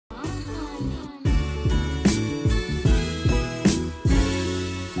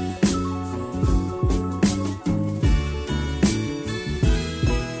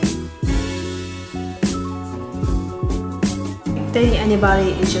dating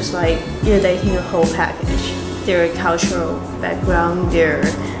anybody is just like you're dating a whole package. Their cultural background,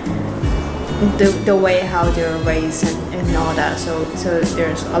 the way how they're raised and all that. So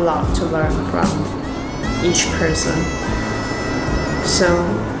there's a lot to learn from each person. So,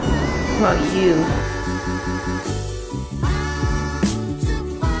 what about you?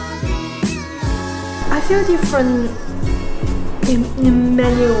 I feel different in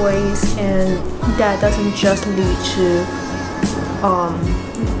many ways, and that doesn't just lead to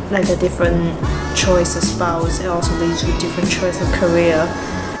like a different choice of spouse. It also leads to different choice of career.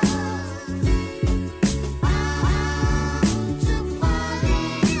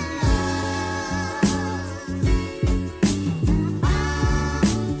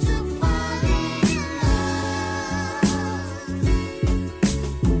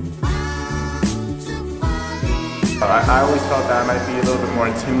 I always felt that I might be a little bit more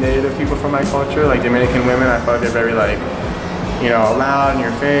intimidated of people from my culture. Like Dominican women, I felt they're very like, you know, loud, in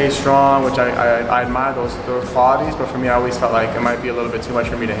your face, strong, which I admire those qualities, but for me I always felt like it might be a little bit too much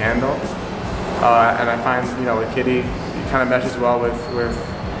for me to handle. And I find, you know, with Kitty, it kind of meshes well with,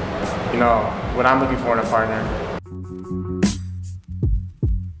 you know, what I'm looking for in a partner.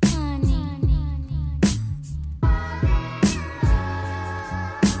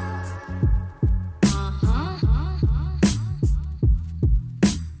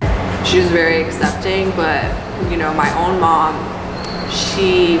 She was very accepting, but you know, my own mom,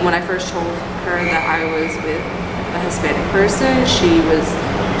 when I first told her that I was with a Hispanic person,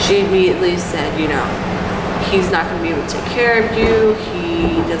 she immediately said, you know, he's not going to be able to take care of you.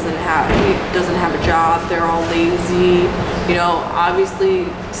 He doesn't have a job. They're all lazy. You know,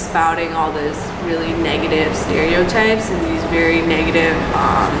 obviously spouting all this really negative stereotypes and these very negative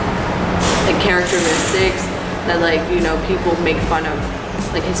like characteristics that, like, you know, people make fun of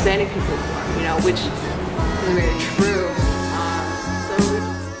like Hispanic people for, you know, which is very true.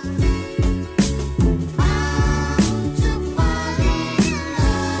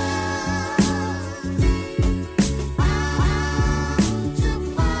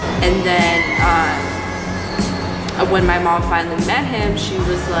 And then when my mom finally met him, she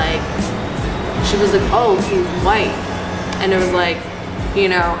was like, oh, he's white. And it was like, you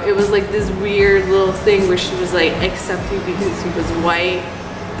know, it was like this weird little thing where she was like accepting because he was white,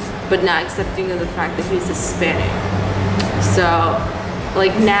 but not accepting of the fact that he's Hispanic. So,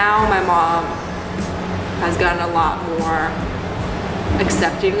 like, now my mom has gotten a lot more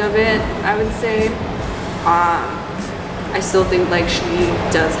accepting of it, I would say. I still think like she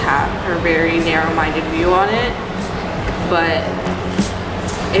does have her very narrow-minded view on it, but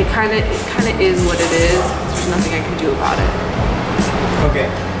it kind of is what it is. There's nothing I can do about it. Okay.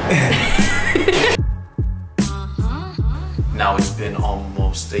 Now it's been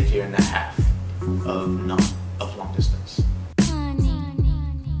almost a year and a half of long distance.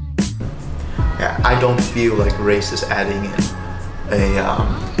 Yeah, I don't feel like race is adding in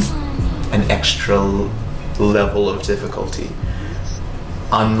an extra level of difficulty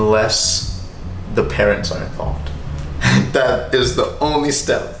unless the parents are involved. That is the only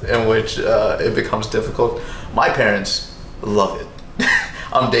step in which it becomes difficult. My parents love it.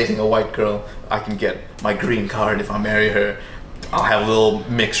 I'm dating a white girl. I can get my green card if I marry her. I'll have little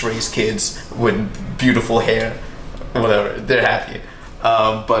mixed race kids with beautiful hair, whatever. They're happy.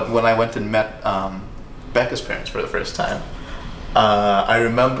 But when I went and met Becca's parents for the first time, I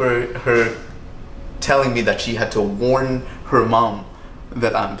remember her telling me that she had to warn her mom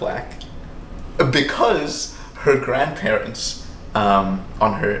that I'm black because her grandparents, on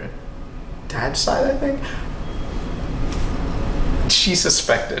her dad's side, I think, she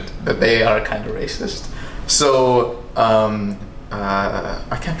suspected that they are kind of racist. So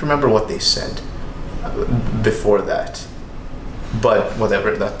I can't remember what they said before that, but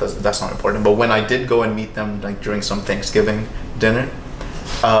whatever, that's not important. But when I did go and meet them, like during some Thanksgiving dinner,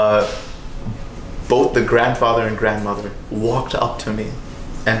 both the grandfather and grandmother walked up to me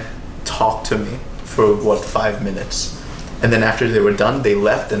and talked to me for what, 5 minutes. And then after they were done, they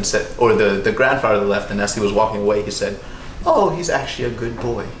left and said, or the grandfather left, and as he was walking away, he said, "Oh, he's actually a good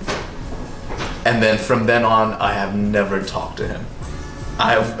boy." And then from then on, I have never talked to him.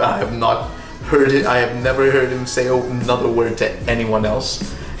 I have not heard it. I have never heard him say another word to anyone else.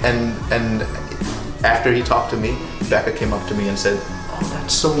 And after he talked to me, Becca came up to me and said, "Oh,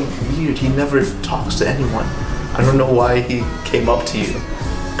 that's so weird. He never talks to anyone. I don't know why he came up to you."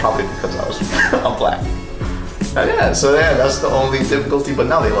 Probably because I'm black. Yeah, so yeah, that's the only difficulty. But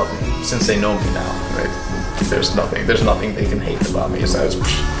now they love me since they know me now, right? There's nothing they can hate about me. So it's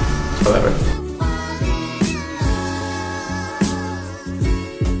whatever.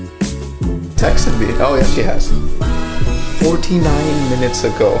 Texted me. Oh yeah, she has. 49 minutes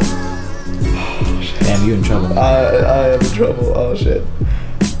ago. Damn, you in trouble. I am in trouble. Oh shit.